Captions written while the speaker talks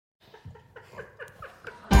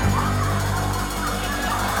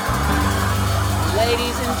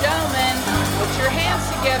your hands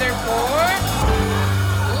together for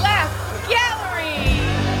Laugh Gallery.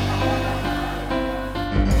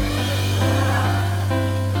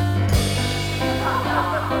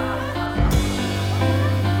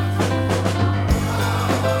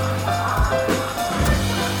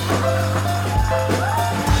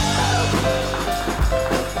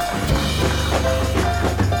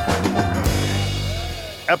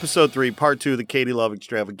 Episode 3, Part 2 of the Katie Love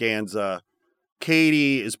Extravaganza.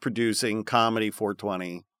 Katie is producing Comedy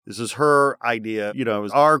 420. This is her idea. You know, it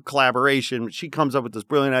was our collaboration. She comes up with this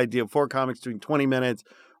brilliant idea of 4 comics doing 20 minutes.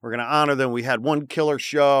 We're going to honor them. We had one killer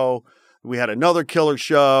show. We had another killer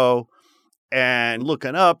show. And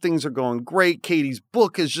looking up, things are going great. Katie's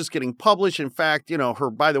book is just getting published. In fact, you know,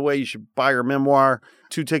 by the way, you should buy her memoir,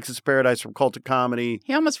 2 Tickets to Paradise from Cult of Comedy.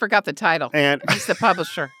 He almost forgot the title. And he's the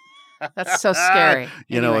publisher. That's so scary.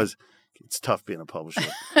 You know, it's tough being a publisher.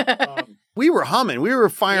 We were humming. We were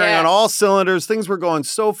firing on all cylinders. Things were going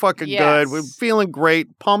so fucking good. We were feeling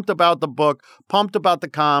great, pumped about the book, pumped about the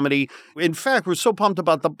comedy. In fact, we're so pumped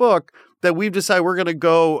about the book that we've decided we're going to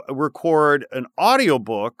go record an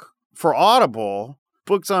audiobook for Audible,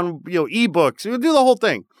 books on, you know, ebooks. We'll do the whole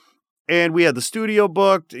thing. And we had the studio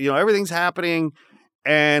booked, you know, everything's happening,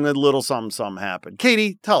 and a little something happened.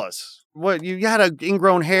 Katie, tell us. What, you had an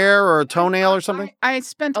ingrown hair or a toenail or something? I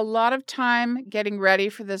spent a lot of time getting ready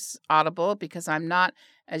for this Audible because I'm not,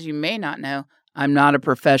 as you may not know, I'm not a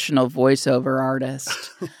professional voiceover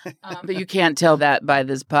artist. But you can't tell that by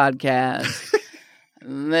this podcast.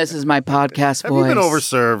 This is my podcast voice. Have you been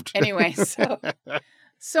overserved? Anyway,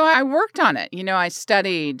 so I worked on it. You know, I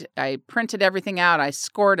studied, I printed everything out. I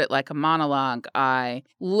scored it like a monologue. I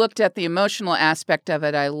looked at the emotional aspect of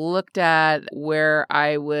it. I looked at where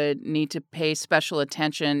I would need to pay special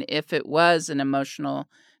attention if it was an emotional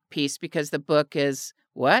piece, because the book is,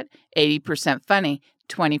 80% funny,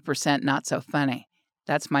 20% not so funny.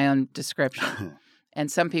 That's my own description. And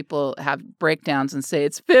some people have breakdowns and say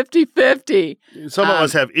it's 50-50. Some of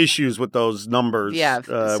us have issues with those numbers. Yeah,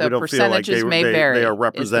 so we don't feel like they are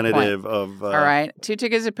representative of... All right. 2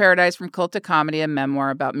 Tickets to Paradise from Cult to Comedy, a memoir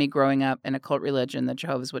about me growing up in a cult religion, the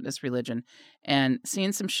Jehovah's Witness religion, and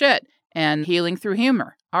seeing some shit and healing through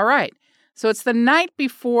humor. All right. So it's the night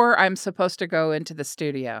before I'm supposed to go into the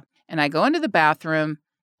studio. And I go into the bathroom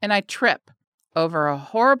and I trip over a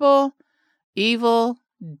horrible, evil,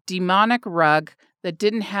 demonic rug that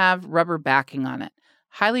didn't have rubber backing on it.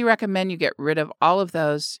 Highly recommend you get rid of all of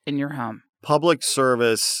those in your home. Public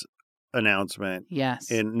service announcement.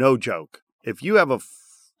 Yes. And no joke. If you have a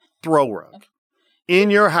throw rug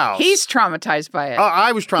in your house. He's traumatized by it.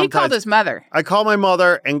 I was traumatized. He called his mother. I called my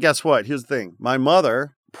mother, and guess what? Here's the thing. My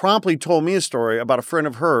mother promptly told me a story about a friend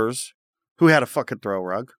of hers who had a fucking throw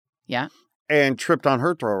rug. Yeah. And tripped on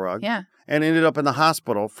her throw rug. Yeah. And ended up in the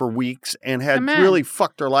hospital for weeks and had really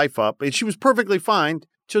fucked her life up. And she was perfectly fine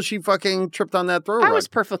till she fucking tripped on that throw rug. I was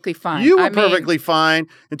perfectly fine. You were perfectly fine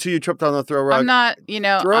until you tripped on the throw rug. I'm not,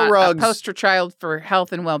 a poster child for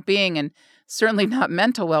health and well-being, and certainly not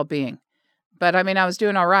mental well-being. But, I was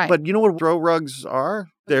doing all right. But you know what throw rugs are?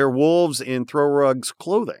 They're wolves in throw rugs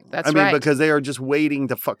clothing. That's right. Because they are just waiting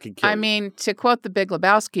to fucking kill you. To quote The Big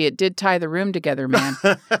Lebowski, it did tie the room together, man.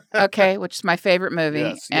 Okay, which is my favorite movie.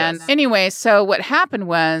 Yes, and anyway, so what happened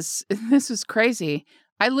was, this was crazy.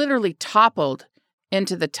 I literally toppled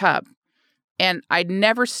into the tub. And I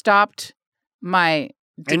never stopped my...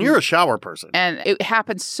 And you're a shower person. And it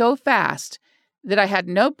happened so fast that I had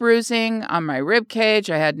no bruising on my rib cage.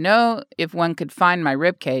 I had no, if one could find my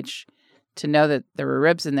rib cage to know that there were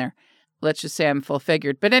ribs in there. Let's just say I'm full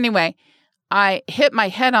figured. But anyway, I hit my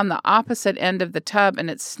head on the opposite end of the tub and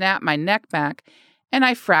it snapped my neck back and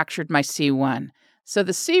I fractured my C1. So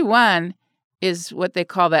the C1 is what they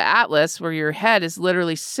call the atlas, where your head is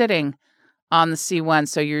literally sitting on the C1.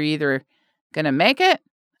 So you're either going to make it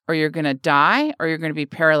or you're going to die or you're going to be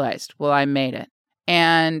paralyzed. Well, I made it.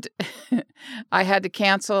 And I had to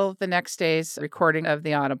cancel the next day's recording of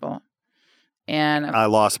the Audible. And I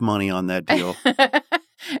lost money on that deal.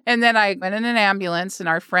 And then I went in an ambulance, and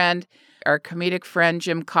our comedic friend,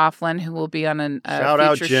 Jim Coughlin, who will be on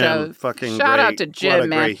a future show. Shout out to Jim, what a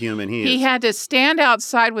great human he is. He had to stand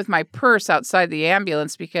outside with my purse outside the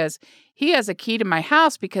ambulance because he has a key to my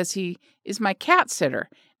house because he is my cat sitter.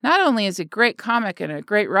 Not only is he a great comic and a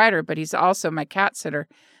great writer, but he's also my cat sitter.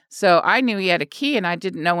 So I knew he had a key, and I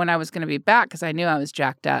didn't know when I was going to be back because I knew I was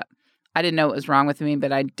jacked up. I didn't know what was wrong with me,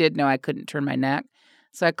 but I did know I couldn't turn my neck.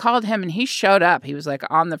 So I called him, and he showed up. He was like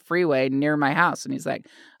on the freeway near my house, and he's like,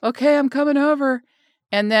 okay, I'm coming over.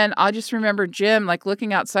 And then I just remember Jim like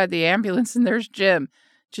looking outside the ambulance, and there's Jim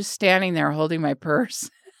just standing there holding my purse.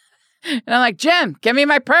 And I'm like, Jim, give me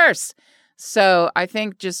my purse. So I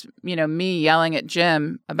think just, me yelling at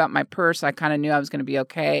Jim about my purse, I kind of knew I was going to be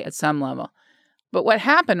okay at some level. But what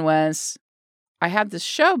happened was I had this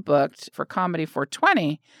show booked for Comedy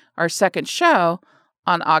 420, our second show,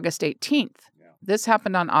 on August 18th. Yeah. This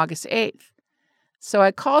happened on August 8th. So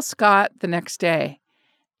I call Scott the next day,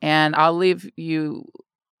 and I'll leave you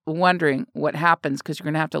wondering what happens because you're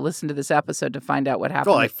going to have to listen to this episode to find out what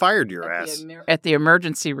happened. Oh, I fired your ass. At the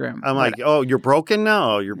emergency room. I'm like, oh, you're broken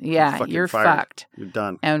now? You're fucking fired. Fucked. You're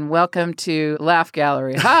done. And welcome to Laugh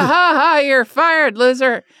Gallery. Ha, ha, ha, you're fired,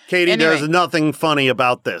 loser. Katie, there's nothing funny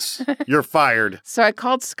about this. You're fired. So I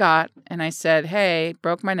called Scott and I said, hey,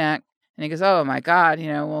 broke my neck. And he goes, oh, my God,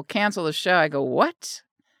 we'll cancel the show. I go, what?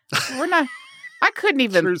 We're not. I couldn't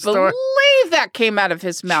even believe that came out of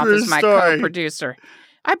his mouth as my co-producer.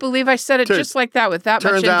 I believe I said it just like that with that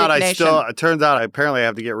much indignation. Turns out I apparently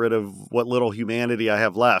have to get rid of what little humanity I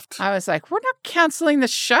have left. I was like, we're not canceling the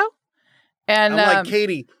show. And I'm like,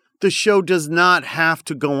 Katie, the show does not have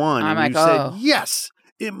to go on. I'm and like, you said, yes,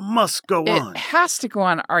 it must go on. It has to go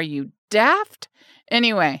on. Are you daft?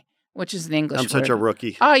 Anyway, which is an English word. I'm such a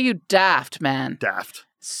rookie. Are you daft, man? Daft.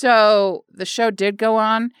 So the show did go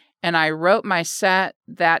on, and I wrote my set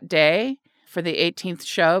that day for the 18th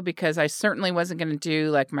show because I certainly wasn't going to do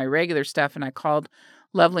like my regular stuff. And I called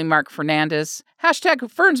lovely Mark Fernandez,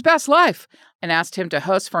 #Fern's Best Life, and asked him to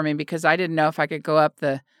host for me because I didn't know if I could go up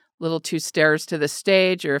the little 2 stairs to the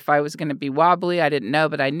stage or if I was going to be wobbly. I didn't know,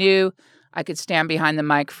 but I knew I could stand behind the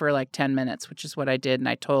mic for like 10 minutes, which is what I did. And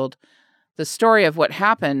I told the story of what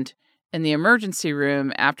happened in the emergency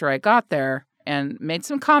room after I got there and made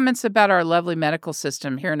some comments about our lovely medical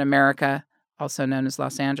system here in America, also known as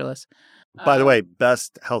Los Angeles. By the way,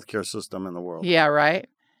 best healthcare system in the world. Yeah, right.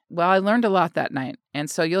 Well, I learned a lot that night. And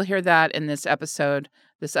so you'll hear that in this episode,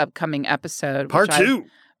 this upcoming episode. Part 2.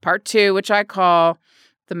 Part 2, which I call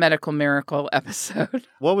the Medical Miracle episode.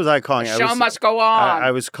 What was I calling it? The show must go on.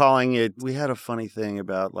 I was calling it, we had a funny thing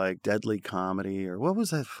about like deadly comedy or what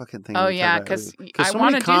was that fucking thing? Oh, yeah, because so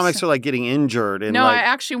many comics are like getting injured. And no, I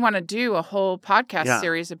actually want to do a whole podcast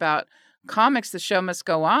series about comics. The show must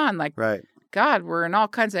go on. Like, right. God, we're in all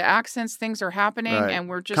kinds of accents. Things are happening, and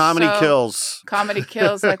we're just Comedy kills. Comedy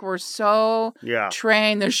kills. Like, we're so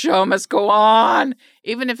trained. The show must go on.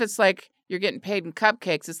 Even if it's like you're getting paid in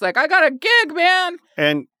cupcakes, it's like, I got a gig, man.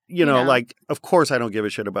 And, you know, like, of course I don't give a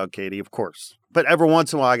shit about Katie, of course. But every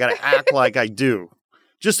once in a while, I got to act like I do,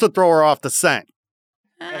 just to throw her off the scent.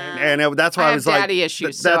 And that's why I was like... I have daddy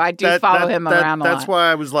issues, so I do follow him around a lot. That's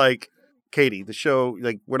why I was like... Katie, the show,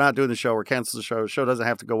 like, we're not doing the show. We're canceling the show. The show doesn't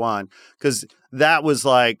have to go on. Because that was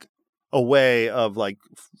like a way of like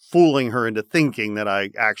fooling her into thinking that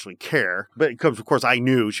I actually care. But because, of course, I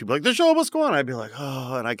knew she'd be like, the show must go on. I'd be like,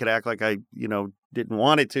 oh, and I could act like I, didn't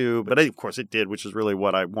want it to. But of course it did, which is really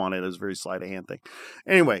what I wanted. It was a very sleight of hand thing.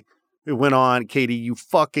 Anyway. It went on. Katie, you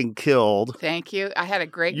fucking killed. Thank you. I had a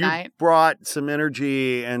great night. You brought some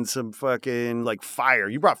energy and some fucking, like, fire.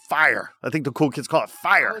 You brought fire. I think the cool kids call it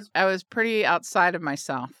fire. I was pretty outside of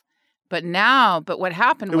myself. But what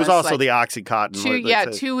happened was... It was also like the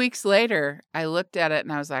Oxycontin. 2 weeks later, I looked at it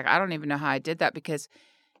and I was like, I don't even know how I did that because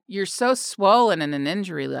you're so swollen in an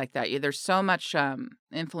injury like that. There's so much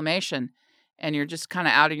inflammation and you're just kind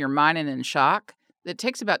of out of your mind and in shock. It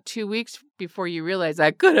takes about 2 weeks before you realize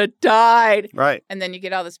I could have died. Right. And then you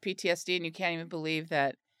get all this PTSD and you can't even believe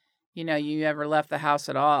that, you ever left the house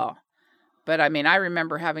at all. But I mean, I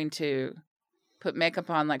remember having to put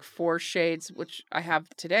makeup on like 4 shades, which I have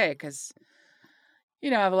today because, I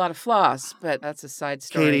have a lot of flaws, but that's a side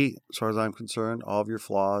story. Katie, as far as I'm concerned, all of your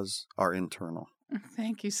flaws are internal.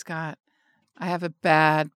 Thank you, Scott. I have a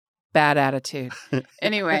bad attitude.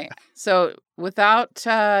 Anyway, so without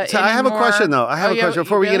so I have a question, though. I have a question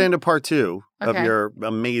before we get into part 2 of your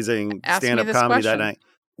amazing stand-up comedy that night.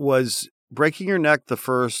 Was breaking your neck the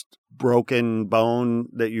first broken bone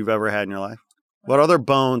that you've ever had in your life? What other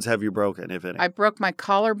bones have you broken, if any? I broke my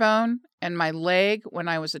collarbone and my leg when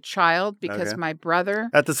I was a child because my brother...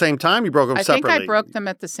 At the same time? You broke them separately? I think I broke them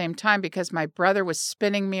at the same time because my brother was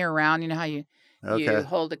spinning me around. You know how you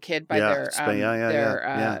hold a kid by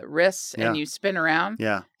their wrists and you spin around?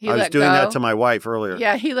 Yeah. I was doing that to my wife earlier.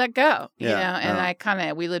 Yeah, he let go.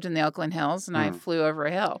 And we lived in the Oakland Hills and I flew over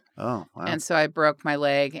a hill. Oh, wow. And so I broke my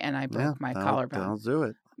leg and I broke my collarbone. I'll do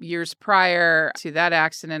it. Years prior to that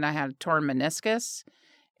accident, I had a torn meniscus.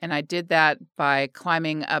 And I did that by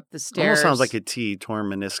climbing up the stairs. Almost sounds like a tea, torn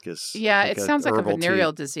meniscus. Yeah, like it sounds like a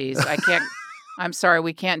venereal disease. I can't, I'm sorry,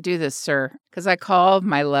 we can't do this, sir. Because I call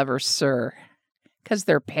my lover sir. Because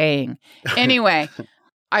they're paying. Anyway,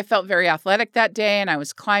 I felt very athletic that day, and I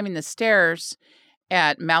was climbing the stairs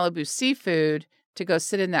at Malibu Seafood to go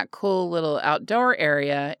sit in that cool little outdoor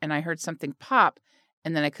area, and I heard something pop,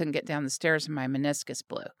 and then I couldn't get down the stairs, and my meniscus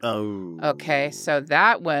blew. Oh. Okay, so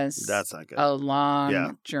that's not good. a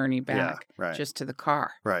long journey back just to the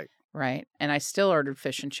car. Right. Right. And I still ordered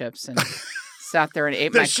fish and chips and sat there and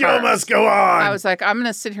ate my The show must go on. I was like, I'm going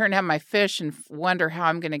to sit here and have my fish and wonder how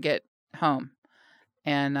I'm going to get home.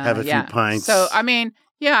 And have a few pints. So, I mean,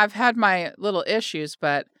 I've had my little issues,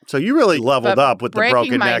 but... So you really leveled up with the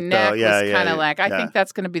broken neck, though. Yeah, was kind of like, I think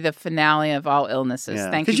that's going to be the finale of all illnesses.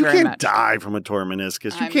 Thank you very much. Because you can't die from a torn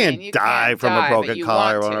meniscus. You can't die from a broken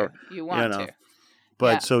collar. You want to.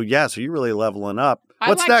 But so you're really leveling up.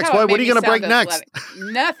 What's next? What are you going to break next?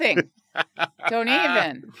 Nothing. Don't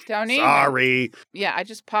even. Sorry. Yeah, I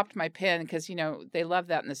just popped my pin because, they love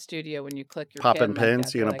that in the studio when you click your popping pin.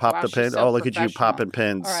 Pins? You're going to pop the pin? So look at you popping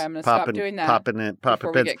pins. All right, I'm going to stop doing that popping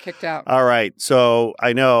before pins. We get kicked out. All right. So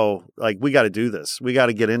I know, we got to do this. We got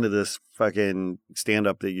to get into this fucking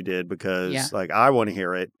stand-up that you did because, I want to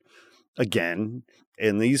hear it again.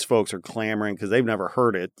 And these folks are clamoring because they've never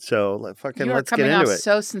heard it. So let's get into it. You're coming off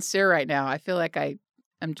so sincere right now. I feel like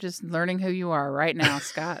I'm just learning who you are right now,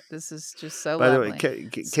 Scott. This is just so lovely. By the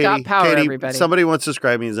way, Scott Power, Katie, everybody. Somebody once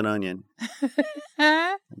described me as an onion.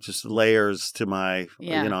 Just layers to my,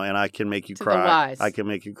 and I can make you cry. The lies. I can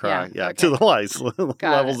make you cry. Yeah, okay. To the lies,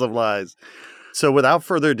 levels of lies. So without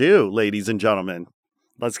further ado, ladies and gentlemen,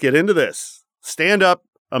 let's get into this.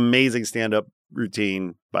 Amazing stand-up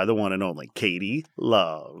routine by the one and only Katie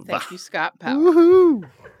Love. Thank you, Scott Power. Woohoo!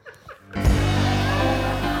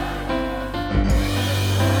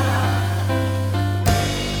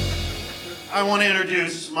 I want to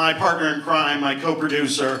introduce my partner in crime, my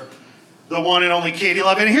co-producer, the one and only Katie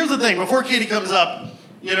Love. And here's the thing, before Katie comes up,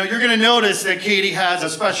 you're going to notice that Katie has a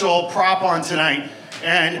special prop on tonight.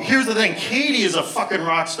 And here's the thing, Katie is a fucking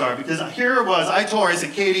rock star because here it was, I told her, I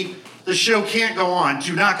said, Katie, the show can't go on.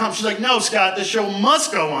 Do not come. She's like, no, Scott, the show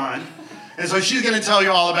must go on. And so she's going to tell you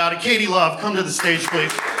all about it. Katie Love, come to the stage,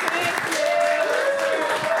 please.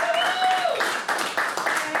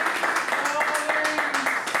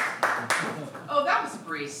 Oh, that was a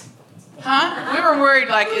breeze. Huh? We were worried,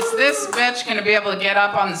 is this bitch going to be able to get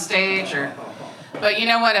up on the stage? But you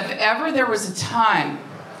know what? If ever there was a time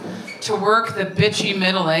to work the bitchy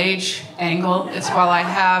middle age angle, it's while I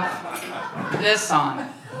have this on.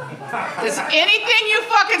 Because anything you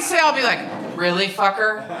fucking say, I'll be like, really,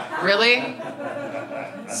 fucker? Really?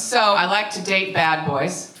 So I like to date bad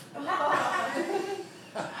boys.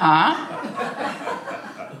 Huh?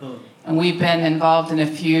 And we've been involved in a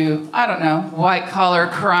few, white-collar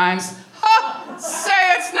crimes. Ha!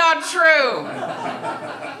 Say it's not true.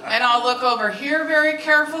 And I'll look over here very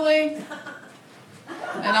carefully.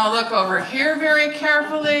 And I'll look over here very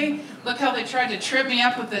carefully. Look how they tried to trip me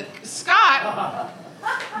up with it. Scott!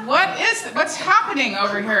 What's happening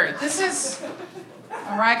over here? This is,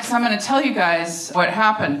 all right, because I'm going to tell you guys what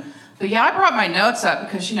happened. But I brought my notes up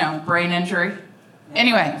because, brain injury.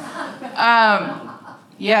 Anyway,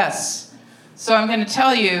 yes. So I'm going to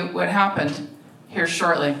tell you what happened here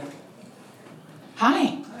shortly.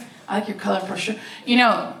 Hi, I like your colorful shirt.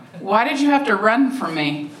 Why did you have to run from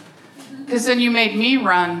me? Because then you made me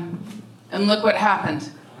run, and look what happened.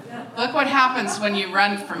 Look what happens when you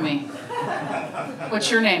run from me.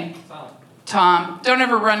 What's your name? Tom. Don't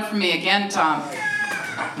ever run from me again, Tom.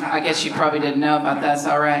 I guess you probably didn't know about that. It's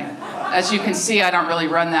all right. As you can see, I don't really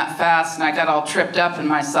run that fast, and I got all tripped up in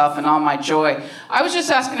myself and all my joy. I was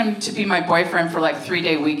just asking him to be my boyfriend for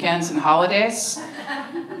 3-day weekends and holidays.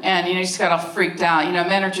 And, he just got all freaked out.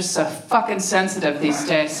 Men are just so fucking sensitive these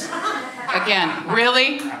days. Again,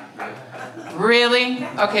 really? Really?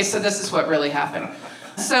 Okay, so this is what really happened.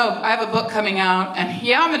 So I have a book coming out, and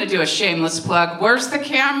I'm going to do a shameless plug. Where's the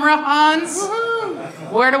camera, Hans?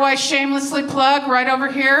 Where do I shamelessly plug? Right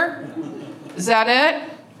over here? Is that it?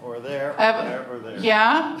 Or there, or there.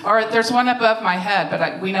 Yeah? Or there's one above my head,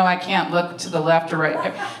 but we know I can't look to the left or right.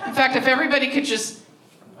 In fact, if everybody could just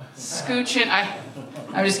scooch in.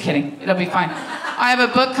 I'm just kidding. It'll be fine. I have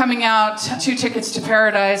a book coming out, 2 Tickets to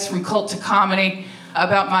Paradise, From Cult to Comedy,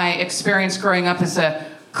 about my experience growing up as a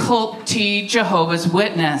culty Jehovah's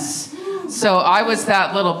Witness. So I was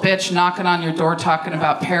that little bitch knocking on your door talking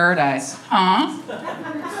about paradise. Huh?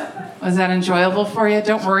 Was that enjoyable for you?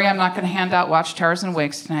 Don't worry, I'm not going to hand out watchtowers and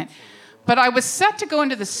wigs tonight. But I was set to go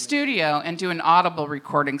into the studio and do an Audible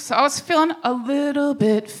recording, so I was feeling a little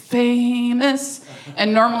bit famous.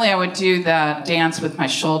 And normally I would do that dance with my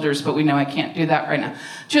shoulders, but we know I can't do that right now.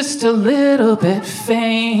 Just a little bit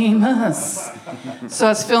famous. So I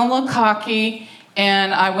was feeling a little cocky,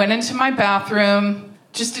 and I went into my bathroom,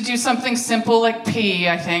 just to do something simple like pee,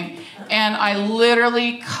 I think. And I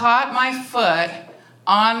literally caught my foot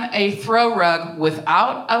on a throw rug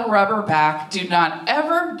without a rubber back. Do not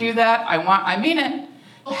ever do that. I mean it.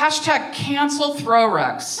 Hashtag cancel throw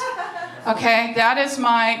rugs. Okay,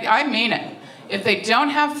 I mean it. If they don't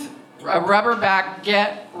have a rubber back,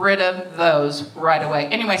 get rid of those right away.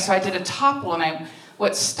 Anyway, so I did a topple, and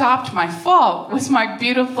what stopped my fall was my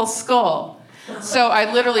beautiful skull. So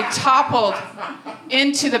I literally toppled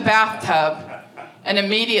into the bathtub and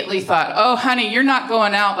immediately thought, oh, honey, you're not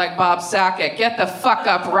going out like Bob Saget. Get the fuck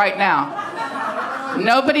up right now.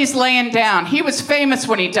 Nobody's laying down. He was famous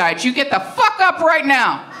when he died. You get the fuck up right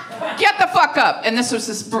now. Get the fuck up. And this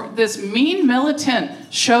was this mean, militant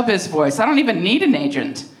showbiz voice. I don't even need an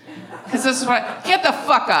agent. Because this is get the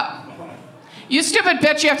fuck up. You stupid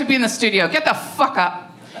bitch, you have to be in the studio. Get the fuck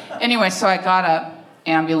up. Anyway, so I got up.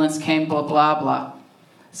 Ambulance came, blah, blah, blah.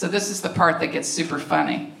 So this is the part that gets super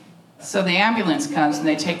funny. So the ambulance comes and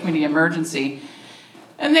they take me to emergency.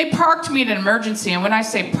 And they parked me at an emergency. And when I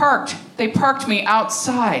say parked, they parked me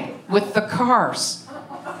outside with the cars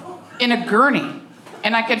in a gurney.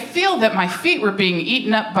 And I could feel that my feet were being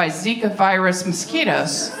eaten up by Zika virus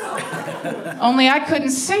mosquitoes. Only I couldn't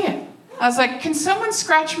see it. I was like, can someone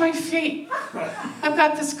scratch my feet? I've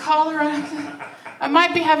got this collar on. I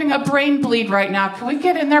might be having a brain bleed right now. Can we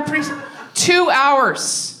get in there, please? 2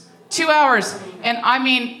 hours. 2 hours. And I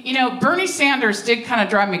mean, Bernie Sanders did kind of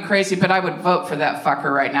drive me crazy, but I would vote for that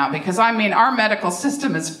fucker right now because, our medical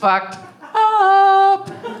system is fucked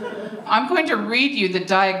up. I'm going to read you the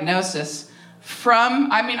diagnosis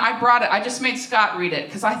I just made Scott read it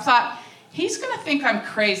because I thought he's going to think I'm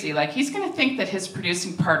crazy. Like, he's going to think that his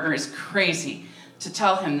producing partner is crazy to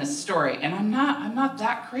tell him this story. And I'm not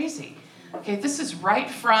that crazy. Okay, this is right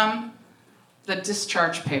from the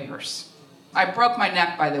discharge papers. I broke my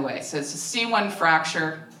neck, by the way. So it's a C1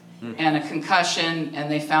 fracture and a concussion, and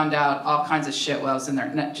they found out all kinds of shit while I was in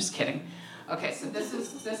there. No, just kidding. Okay, so this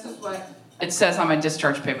is what it says on my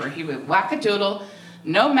discharge paper. He would whack-a-doodle,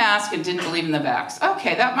 no mask, and didn't believe in the vax.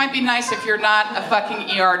 Okay, that might be nice if you're not a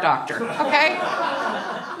fucking ER doctor, okay?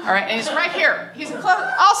 All right, and he's right here. He's a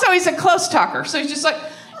close talker, so he's just like,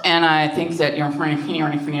 and I think that you're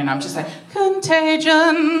and I'm just like,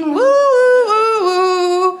 contagion, woo, woo,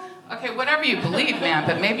 woo. Okay, whatever you believe, man,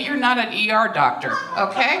 but maybe you're not an ER doctor,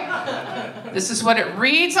 okay? This is what it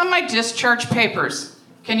reads on my discharge papers.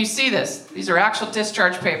 Can you see this? These are actual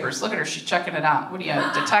discharge papers. Look at her, she's checking it out. What are you,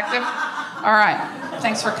 a detective? All right,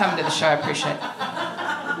 thanks for coming to the show, I appreciate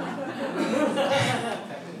it.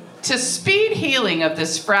 To speed healing of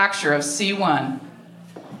this fracture of C1,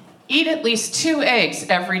 eat at least 2 eggs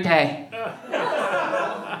every day.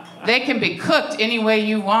 They can be cooked any way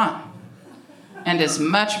you want, and as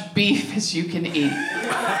much beef as you can eat.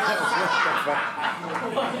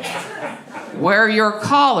 Wear your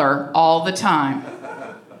collar all the time.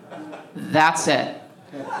 That's it.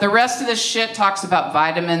 The rest of this shit talks about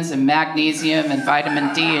vitamins and magnesium and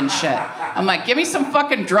vitamin D and shit. I'm like, give me some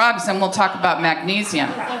fucking drugs and we'll talk about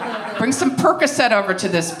magnesium. Bring some Percocet over to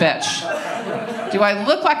this bitch. Do I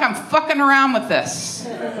look like I'm fucking around with this?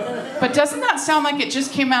 But doesn't that sound like it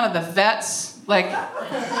just came out of the vets? Like,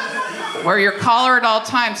 wear your collar at all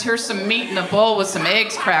times. Here's some meat in a bowl with some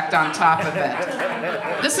eggs cracked on top of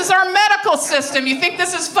it. This is our medical system. You think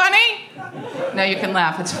this is funny? No, you can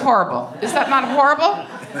laugh. It's horrible. Is that not horrible?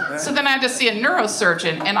 So then I had to see a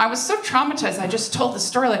neurosurgeon, and I was so traumatized, I just told the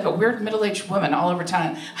story like a weird middle-aged woman all over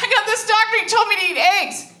town. I got this doctor, he told me to eat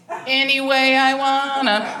eggs. Any way I want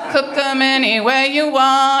 'em, cook them any way you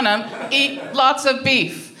want 'em, eat lots of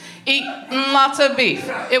beef, eat lots of beef.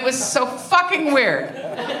 It was so fucking weird.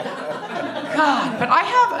 God, but I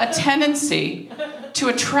have a tendency to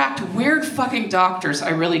attract weird fucking doctors,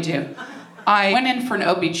 I really do. I went in for an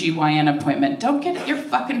OBGYN appointment. Don't get your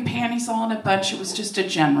fucking panties all in a bunch. It was just a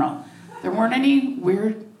general. There weren't any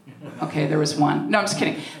weird... Okay, there was one. No, I'm just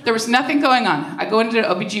kidding. There was nothing going on. I go into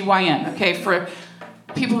OBGYN, okay? For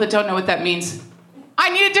people that don't know what that means, I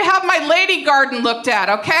needed to have my lady garden looked at,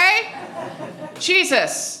 okay?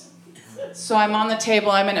 Jesus. So I'm on the table.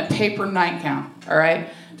 I'm in a paper nightgown, all right?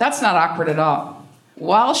 That's not awkward at all.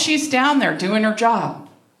 While she's down there doing her job,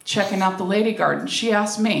 checking out the lady garden, she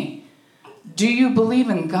asked me, do you believe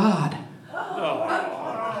in God?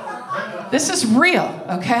 This is real,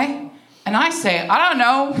 okay? And I say, I don't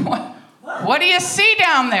know. What do you see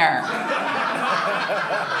down there?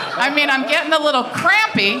 I mean, I'm getting a little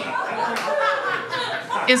crampy.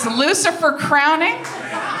 Is Lucifer crowning?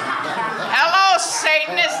 Hello,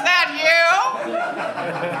 Satan, is that you?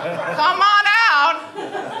 Come on out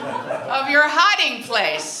of your hiding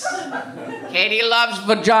place. Katie loves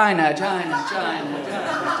vagina.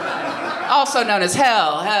 Also known as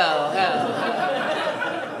hell.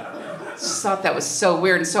 Just thought that was so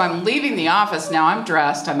weird. And so I'm leaving the office. Now I'm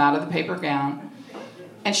dressed. I'm out of the paper gown.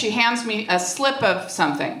 And she hands me a slip of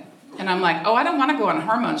something. And I'm like, oh, I don't want to go on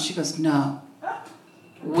hormones. She goes, no.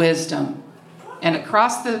 Wisdom. And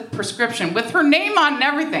across the prescription, with her name on and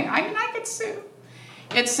everything, I could sue.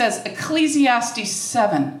 It says Ecclesiastes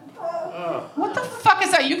 7. What the fuck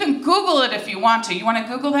is that? You can Google it if you want to. You want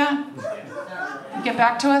to Google that? Get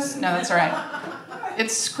back to us? No, that's all right.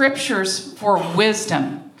 It's scriptures for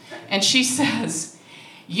wisdom. And she says,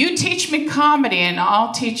 you teach me comedy and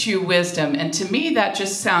I'll teach you wisdom. And to me, that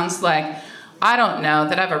just sounds like, I don't know,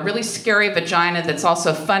 that I have a really scary vagina that's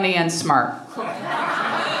also funny and smart.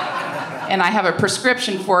 And I have a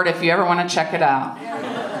prescription for it if you ever want to check it out.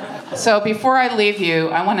 So before I leave you,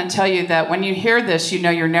 I want to tell you that when you hear this, you know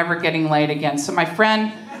you're never getting laid again. So my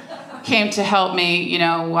friend came to help me, you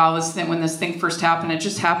know, when this thing first happened. It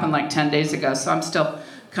just happened like 10 days ago. So I'm still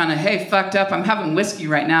kind of, hey, fucked up. I'm having whiskey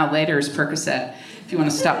right now. Later is Percocet. If you want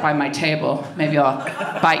to stop by my table, maybe I'll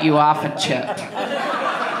bite you off a chip.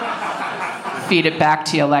 Feed it back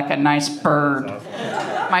to you like a nice bird.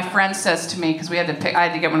 My friend says to me, because I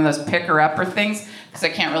had to get one of those picker-upper things, because I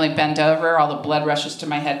can't really bend over, all the blood rushes to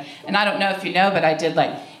my head. And I don't know if you know, but I did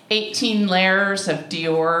like 18 layers of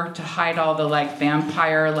Dior to hide all the like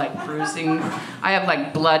vampire like bruising. I have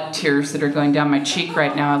like blood tears that are going down my cheek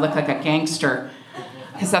right now. I look like a gangster,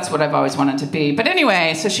 because that's what I've always wanted to be. But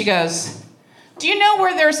anyway, so she goes, do you know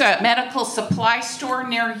where there's a medical supply store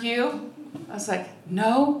near you? I was like,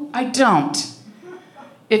 no, I don't.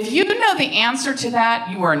 If you know the answer to that,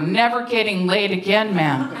 you are never getting laid again,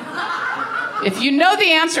 ma'am. If you know the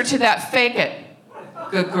answer to that, fake it.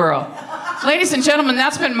 Good girl. Ladies and gentlemen,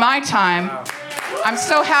 that's been my time. I'm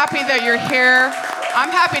so happy that you're here. I'm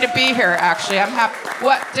happy to be here, actually. I'm happy.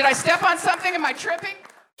 What? Did I step on something? Am I tripping?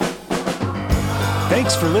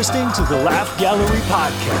 Thanks for listening to the Laugh Gallery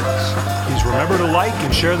podcast. Please remember to like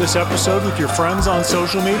and share this episode with your friends on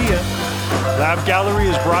social media. Laugh Gallery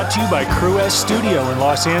is brought to you by Crew S Studio in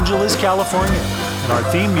Los Angeles, California. And our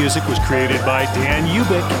theme music was created by Dan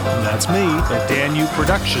Ubik, and that's me, at Dan U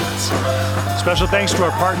Productions. Special thanks to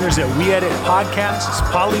our partners at We Edit Podcasts,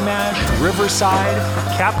 Polymash, Riverside,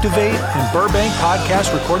 Captivate, and Burbank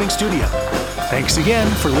Podcast Recording Studio. Thanks again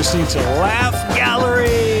for listening to Laugh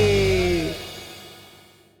Gallery.